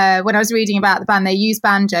they, when I was reading about the band, they use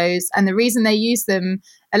banjos, and the reason they use them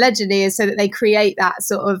allegedly is so that they create that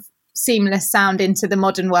sort of seamless sound into the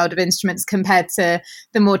modern world of instruments compared to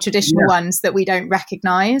the more traditional ones that we don't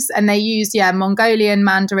recognize. And they use Mongolian,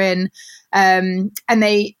 Mandarin, and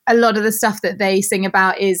a lot of the stuff that they sing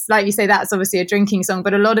about is, like you say, that's obviously a drinking song,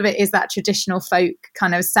 but a lot of it is that traditional folk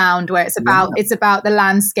kind of sound where it's about the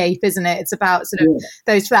landscape, isn't it? It's about sort of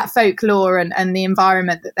that folklore and the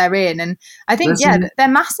environment that they're in. And I think they're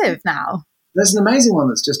massive now. There's an amazing one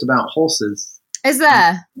that's just about horses. Is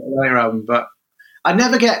there? Later on, but I've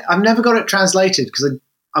never got it translated because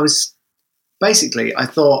I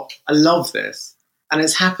thought I love this, and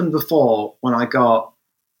it's happened before when I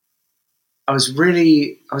was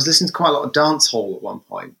listening to quite a lot of dance hall at one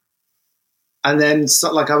point, and then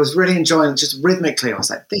I was really enjoying it just rhythmically. I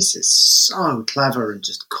was like, this is so clever and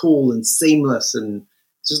just cool and seamless and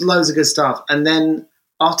just loads of good stuff. And then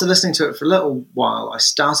after listening to it for a little while, I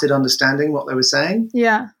started understanding what they were saying.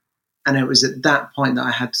 Yeah. And it was at that point that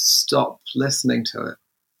I had to stop listening to it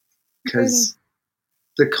because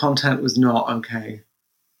the content was not okay.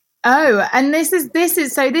 Oh, and this is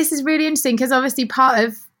really interesting because obviously part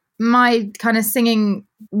of my kind of singing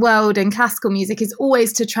world and classical music is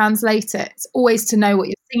always to translate it. It's always to know what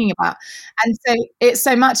you're singing about. And so it's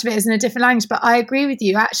so much of it is in a different language. But I agree with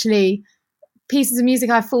you. Actually, pieces of music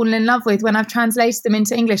I've fallen in love with, when I've translated them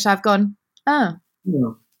into English, I've gone, oh.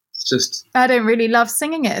 Yeah. Just I don't really love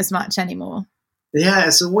singing it as much anymore. Yeah,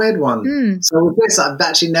 it's a weird one. So with this, I've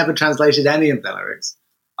actually never translated any of the lyrics.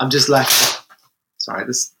 I'm just left. Sorry,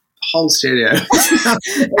 this whole studio.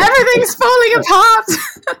 Everything's falling apart.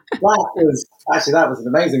 That was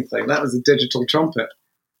an amazing thing. That was a digital trumpet.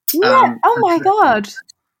 Yeah. Oh my God.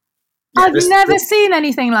 Yeah, I've never seen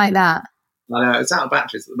anything like that. I know, it's out of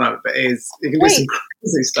batteries at the moment, but it is. You can do some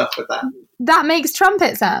crazy stuff with that. That makes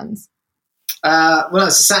trumpet sounds. Well,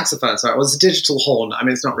 it's a saxophone, so it was a digital horn. I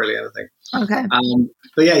mean, it's not really anything. Okay.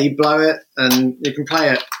 But yeah, you blow it and you can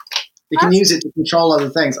play it. You can use it to control other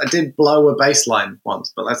things. I did blow a bass line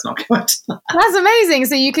once, but let's not go into that. That's amazing.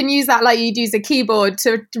 So you can use that like you'd use a keyboard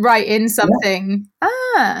to write in something.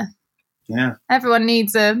 Yeah. Yeah. Everyone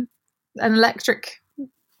needs an electric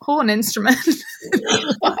horn instrument.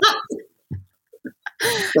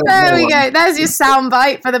 There we go. There's your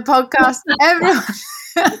soundbite for the podcast. Everyone.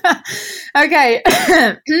 Okay.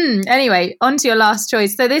 Anyway, on to your last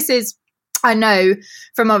choice. So this is, I know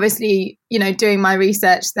from obviously, doing my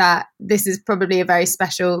research that this is probably a very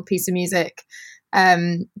special piece of music.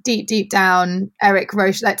 Deep down, Eric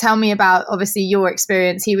Roche, tell me about obviously your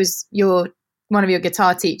experience. He was one of your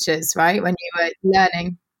guitar teachers, right? When you were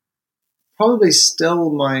learning. Probably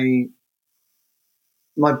still my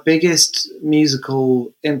biggest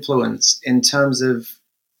musical influence in terms of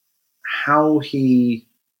how he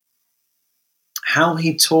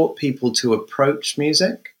taught people to approach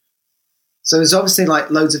music. So there's obviously like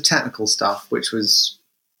loads of technical stuff, which was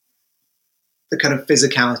the kind of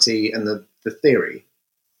physicality and the theory,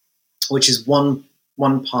 which is one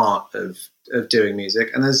part of doing music.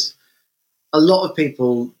 And there's a lot of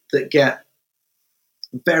people that get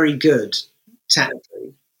very good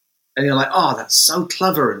technically, and you're like, oh, that's so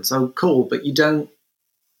clever and so cool, but it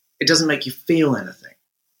doesn't make you feel anything.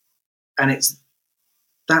 And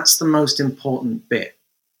that's the most important bit.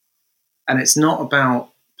 And it's not about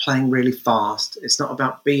playing really fast. It's not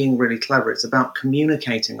about being really clever. It's about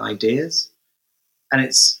communicating ideas. And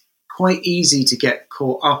it's quite easy to get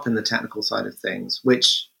caught up in the technical side of things,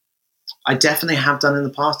 which I definitely have done in the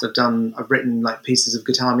past. I've written like pieces of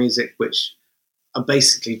guitar music, which are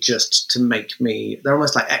basically just to make they're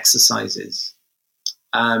almost like exercises.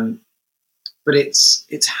 But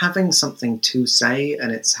it's having something to say,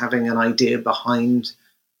 and it's having an idea behind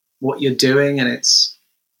what you're doing. And it's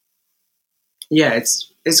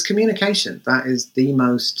communication. That is the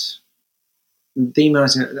most,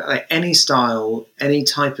 like any style, any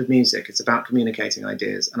type of music, it's about communicating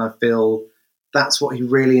ideas. And I feel that's what he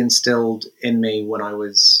really instilled in me when he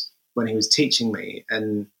was teaching me.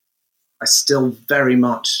 And I still very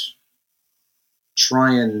much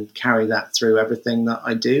try and carry that through everything that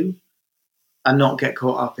I do, and not get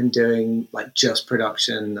caught up in doing like just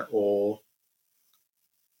production or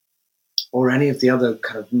any of the other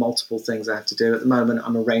kind of multiple things I have to do. At the moment,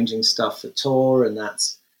 I'm arranging stuff for tour, and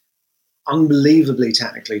that's unbelievably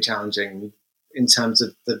technically challenging in terms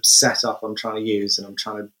of the setup I'm trying to use, and I'm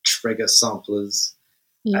trying to trigger samplers,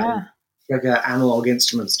 trigger analog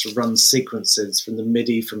instruments to run sequences from the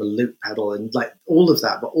MIDI from a loop pedal, and like all of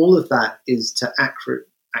that. But all of that is to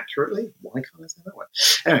accurately, why can't I say that word?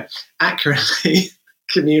 Anyway, accurately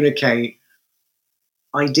communicate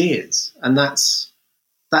ideas, and that's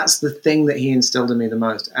the thing that he instilled in me the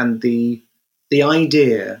most. And the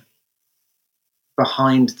idea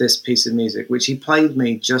behind this piece of music, which he played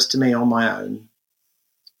me just to me on my own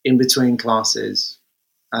in between classes,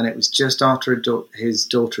 and it was just after his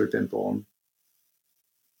daughter had been born,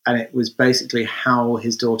 and it was basically how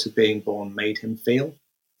his daughter being born made him feel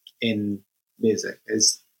in music,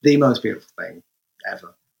 is the most beautiful thing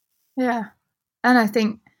ever. Yeah. And I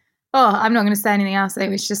think, I'm not going to say anything else. I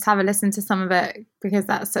think we should just have a listen to some of it, because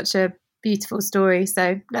that's such a beautiful story.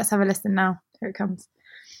 So let's have a listen now. Here it comes.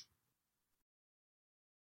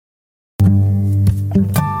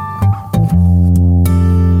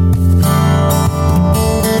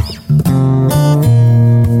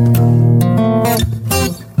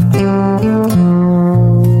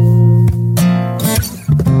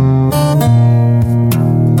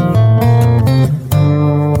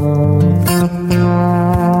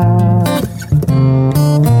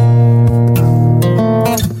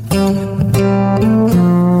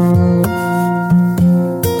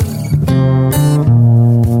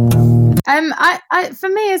 For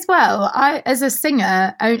me as well, I as a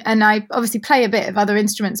singer, and I obviously play a bit of other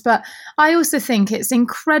instruments, but I also think it's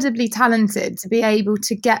incredibly talented to be able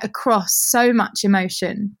to get across so much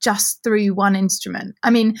emotion just through one instrument. I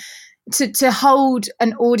mean, to hold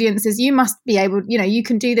an audience, as you must be able, you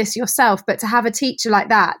can do this yourself, but to have a teacher like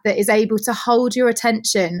that is able to hold your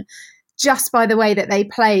attention just by the way that they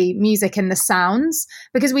play music and the sounds,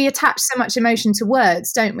 because we attach so much emotion to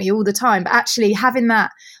words, don't we, all the time? But actually having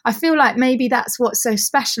that, I feel like maybe that's what's so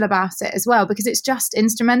special about it as well, because it's just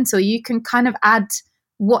instrumental. You can kind of add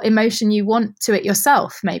what emotion you want to it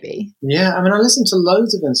yourself, maybe. Yeah, I mean, I listen to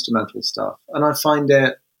loads of instrumental stuff, and I find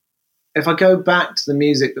it, if I go back to the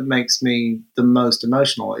music that makes me the most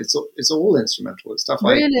emotional, it's all instrumental. It's stuff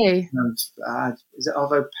like, really? Is it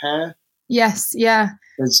Arvo Pärt? Yes, yeah.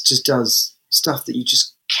 It just does stuff that you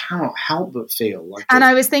just cannot help but feel like. And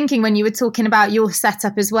I was thinking when you were talking about your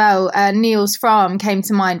setup as well, Niels Fram came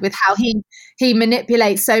to mind with how he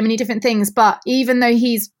manipulates so many different things, but even though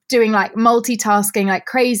he's doing like multitasking like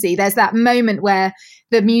crazy, there's that moment where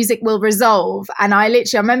the music will resolve, and I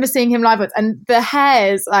remember seeing him live and the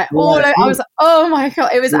hairs like all over. I was like, oh my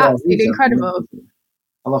God, it was absolutely incredible.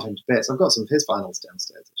 I love him to bits. I've got some of his vinyls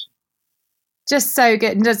downstairs actually. Just so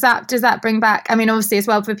good. And does that bring back, I mean, obviously as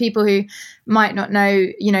well for people who might not know,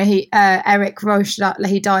 you know, Eric Rochelatte,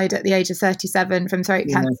 he died at the age of 37 from throat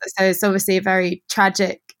cancer. So it's obviously a very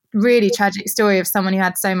tragic, really tragic story of someone who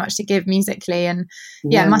had so much to give musically. And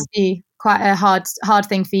it must be quite a hard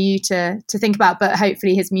thing for you to think about, but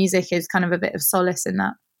hopefully his music is kind of a bit of solace in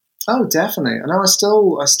that. Oh, definitely. And I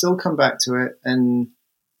still come back to it. And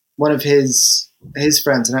one of his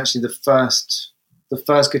friends, and actually the first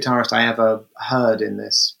guitarist I ever heard in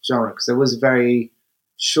this genre, because there was a very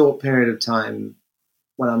short period of time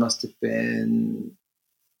when I must have been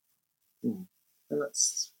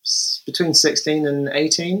between 16 and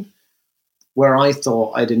 18, where I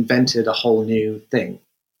thought I'd invented a whole new thing.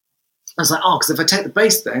 I was like, because if I take the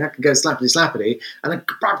bass thing, I can go slappity slappity, and then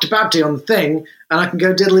babty babty on the thing, and I can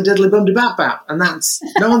go diddly diddly bumdy bap bap, and that's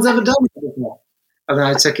no one's ever done that before. And then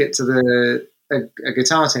I took it to a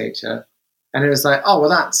guitar teacher, and it was like,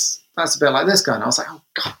 that's a bit like this guy. And I was like, oh,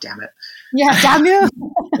 God damn it. Yeah, damn you.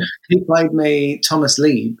 He played me Thomas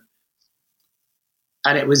Lieb.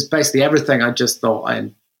 And it was basically everything I just thought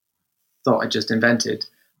I just invented,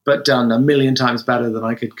 but done a million times better than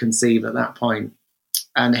I could conceive at that point.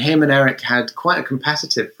 And him and Eric had quite a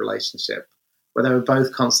competitive relationship where they were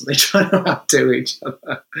both constantly trying to outdo each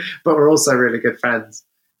other, but we're also really good friends.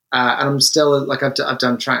 And I'm still, like, I've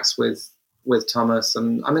done tracks with Thomas,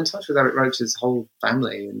 and I'm in touch with Eric Roach's whole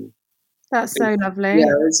family. And that's so lovely.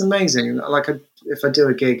 Yeah, it's amazing. Like, if I do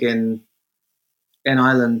a gig in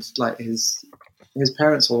Ireland, like his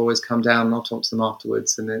parents will always come down, and I'll talk to them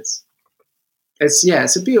afterwards. And it's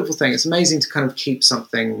a beautiful thing. It's amazing to kind of keep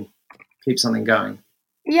something going.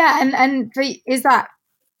 Yeah, and is that,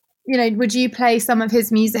 you know, would you play some of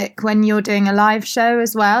his music when you're doing a live show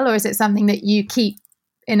as well, or is it something that you keep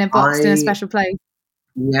in a box in a special place?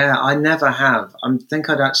 Yeah, I never have. I think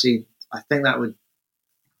that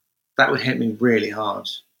would hit me really hard.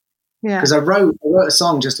 Yeah, because I wrote a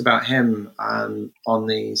song just about him on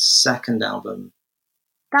the second album.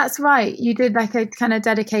 That's right. You did like a kind of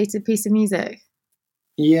dedicated piece of music.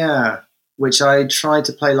 Yeah, which I tried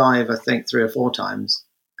to play live, I think 3 or 4 times,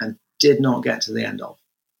 and did not get to the end of.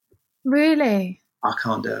 Really? I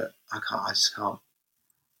can't do it. I just can't.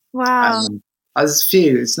 Wow. There's a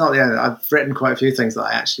few. It's not the end. I've written quite a few things that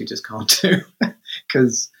I actually just can't do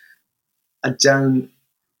because I don't.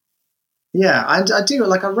 Yeah, I do.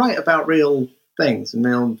 Like, I write about real things and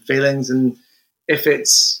real feelings, and if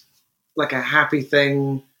it's like a happy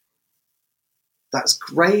thing, that's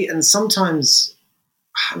great. And sometimes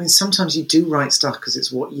you do write stuff because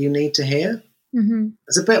it's what you need to hear. Mm-hmm.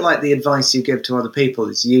 It's a bit like the advice you give to other people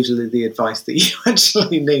is usually the advice that you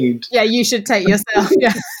actually need. Yeah, you should take yourself.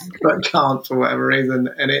 Yeah, but can't for whatever reason.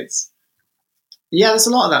 And there's a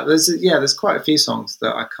lot of that. There's quite a few songs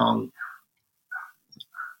that I can't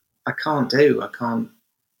do. I can't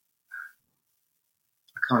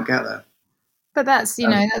get there. But that's,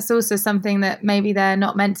 that's also something that maybe they're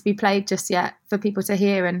not meant to be played just yet for people to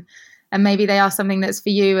hear, and maybe they are something that's for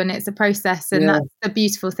you, and it's a process. And that's the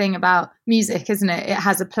beautiful thing about music, isn't it? It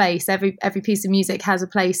has a place. Every piece of music has a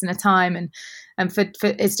place and a time, and for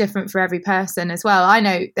it's different for every person as well. I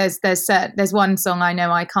know there's one song I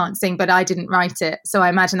know I can't sing, but I didn't write it, so I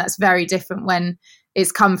imagine that's very different when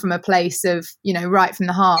it's come from a place of, right from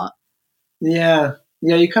the heart. Yeah,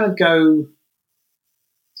 you kind of go.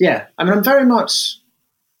 Yeah, I mean, I'm very much.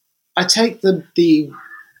 I take the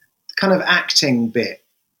kind of acting bit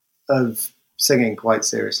of singing quite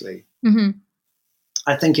seriously. Mm-hmm.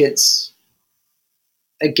 I think it's,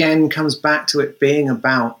 again, comes back to it being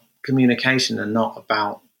about communication and not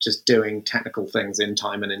about just doing technical things in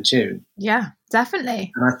time and in tune. Yeah,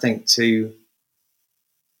 definitely. And I think to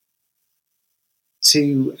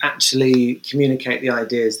actually communicate the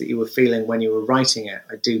ideas that you were feeling when you were writing it,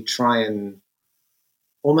 I do try and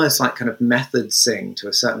almost like kind of method sing to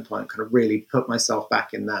a certain point, kind of really put myself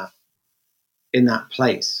back in that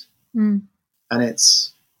place. Mm. And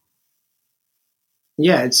it's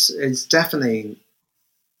definitely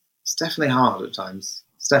hard at times.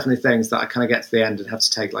 It's definitely things that I kind of get to the end and have to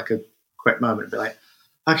take like a quick moment and be like,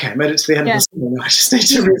 okay, I made it to the end of the song. I just need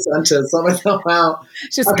to recenter, sort myself out.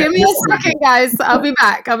 Just give me a second, guys. I'll be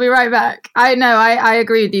back. I'll be right back. I know, I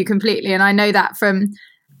agree with you completely. And I know that from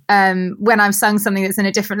when I've sung something that's in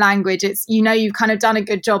a different language, it's, you know, you've kind of done a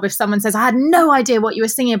good job if someone says, I had no idea what you were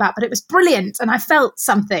singing about, but it was brilliant and I felt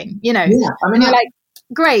something, you know. Yeah, I mean, and you're like,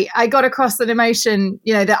 great, I got across an emotion,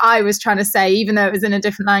 you know, that I was trying to say, even though it was in a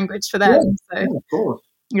different language for them. Yeah, of course.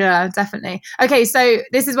 Yeah, definitely. Okay, so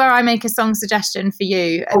this is where I make a song suggestion for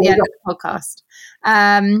you at the end of the podcast.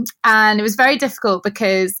 And it was very difficult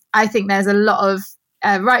because I think there's a lot of,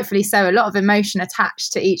 rightfully so, a lot of emotion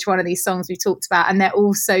attached to each one of these songs we talked about. And they're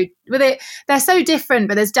all so, they're so different,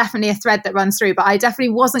 but there's definitely a thread that runs through. But I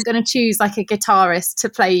definitely wasn't going to choose like a guitarist to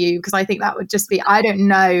play you, because I think that would just be, I don't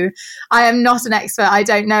know. I am not an expert. I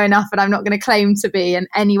don't know enough, and I'm not going to claim to be in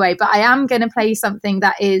any way. But I am going to play you something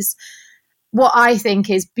that is what I think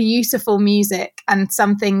is beautiful music and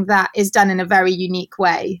something that is done in a very unique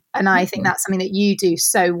way. And I think that's something that you do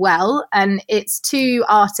so well. And it's two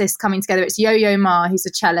artists coming together. It's Yo-Yo Ma, who's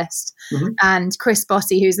a cellist, and Chris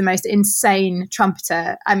Botti, who's the most insane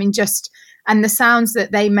trumpeter. I mean, and the sounds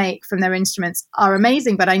that they make from their instruments are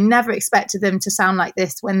amazing, but I never expected them to sound like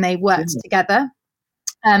this when they worked together.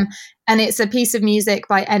 And it's a piece of music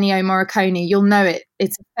by Ennio Morricone. You'll know it.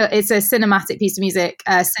 It's a cinematic piece of music,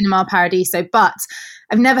 Cinema Paradiso. But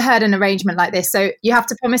I've never heard an arrangement like this. So you have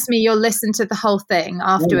to promise me you'll listen to the whole thing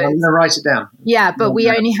afterwards. I'm going to write it down. Yeah, but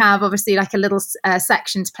we only have obviously like a little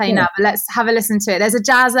section to play now. But let's have a listen to it. There's a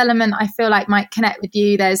jazz element I feel like might connect with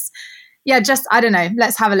you. There's, I don't know.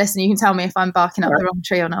 Let's have a listen. You can tell me if I'm barking up the wrong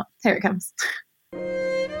tree or not. Here it comes.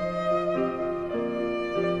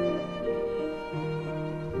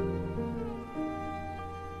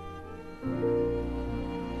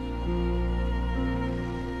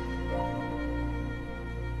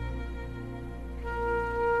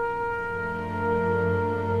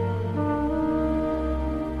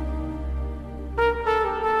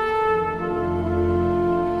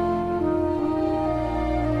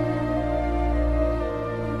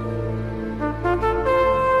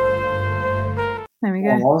 There we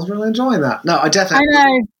go. I was really enjoying that. No, I definitely. I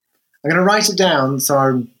know. I'm going to write it down, so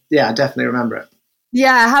I definitely remember it.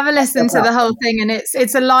 Yeah, have a listen to the whole thing, and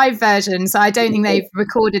it's a live version, so I don't think they've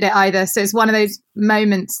recorded it either. So it's one of those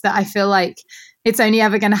moments that I feel like it's only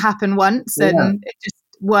ever going to happen once, and it just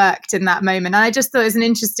worked in that moment. And I just thought it was an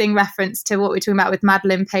interesting reference to what we're talking about with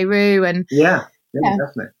Madeleine Peyroux, and yeah,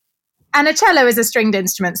 definitely. And a cello is a stringed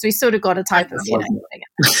instrument, so we sort of got a type of,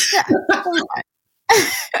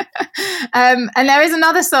 and there is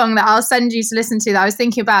another song that I'll send you to listen to that I was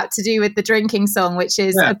thinking about, to do with the drinking song, which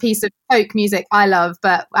is a piece of folk music I love,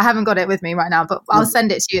 but I haven't got it with me right now, but I'll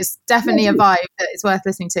send it to you. It's definitely a vibe that is worth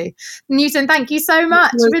listening to. Newton, thank you so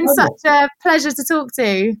much. It's been such a pleasure to talk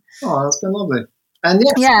to. Oh, it's been lovely. And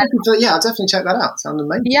I'll definitely check that out. Sounds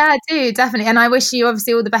amazing. Yeah, I do, definitely. And I wish you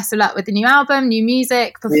obviously all the best of luck with the new album, new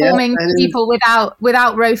music, performing people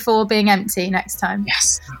without row 4 being empty next time.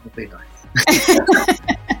 Yes, that would be nice.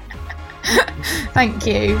 Thank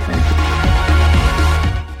you. I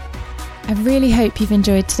really hope you've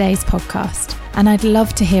enjoyed today's podcast, and I'd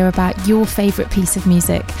love to hear about your favourite piece of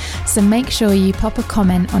music. So make sure you pop a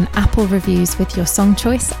comment on Apple Reviews with your song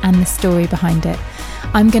choice and the story behind it.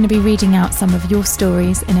 I'm going to be reading out some of your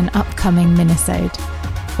stories in an upcoming minisode.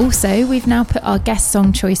 Also, we've now put our guest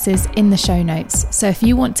song choices in the show notes, so if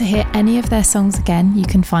you want to hear any of their songs again, you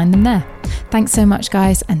can find them there. Thanks so much,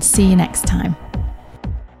 guys, and see you next time.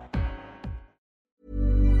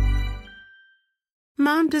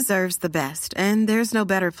 Mom deserves the best, and there's no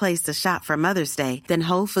better place to shop for Mother's Day than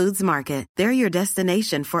Whole Foods Market. They're your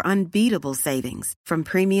destination for unbeatable savings, from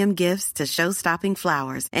premium gifts to show-stopping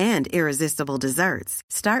flowers and irresistible desserts.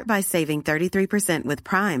 Start by saving 33% with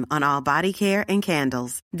Prime on all body care and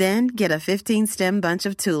candles. Then get a 15-stem bunch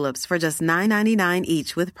of tulips for just $9.99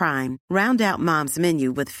 each with Prime. Round out Mom's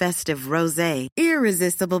menu with festive rosé,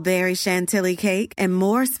 irresistible berry chantilly cake, and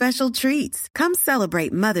more special treats. Come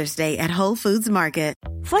celebrate Mother's Day at Whole Foods Market.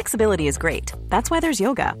 Flexibility is great. That's why there's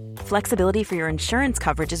yoga. Flexibility for your insurance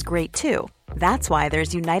coverage is great too. That's why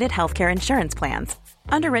there's United Healthcare Insurance Plans.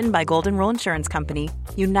 Underwritten by Golden Rule Insurance Company,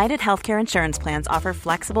 United Healthcare Insurance Plans offer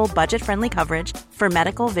flexible, budget-friendly coverage for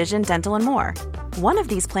medical, vision, dental, and more. One of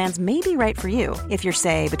these plans may be right for you if you're,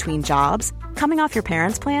 say, between jobs, coming off your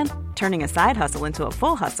parents' plan, turning a side hustle into a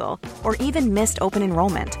full hustle, or even missed open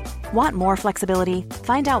enrollment. Want more flexibility?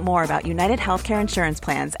 Find out more about United Healthcare Insurance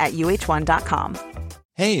Plans at uh1.com.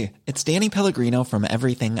 Hey, it's Danny Pellegrino from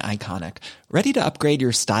Everything Iconic. Ready to upgrade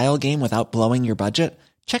your style game without blowing your budget?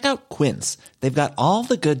 Check out Quince. They've got all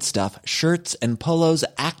the good stuff, shirts and polos,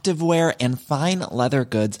 activewear, and fine leather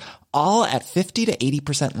goods, all at 50 to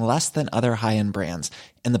 80% less than other high-end brands.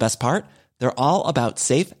 And the best part? They're all about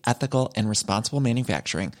safe, ethical, and responsible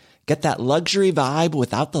manufacturing. Get that luxury vibe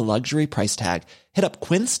without the luxury price tag. Hit up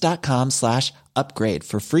quince.com/upgrade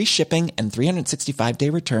for free shipping and 365-day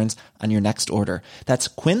returns on your next order. That's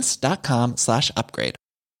quince.com/upgrade.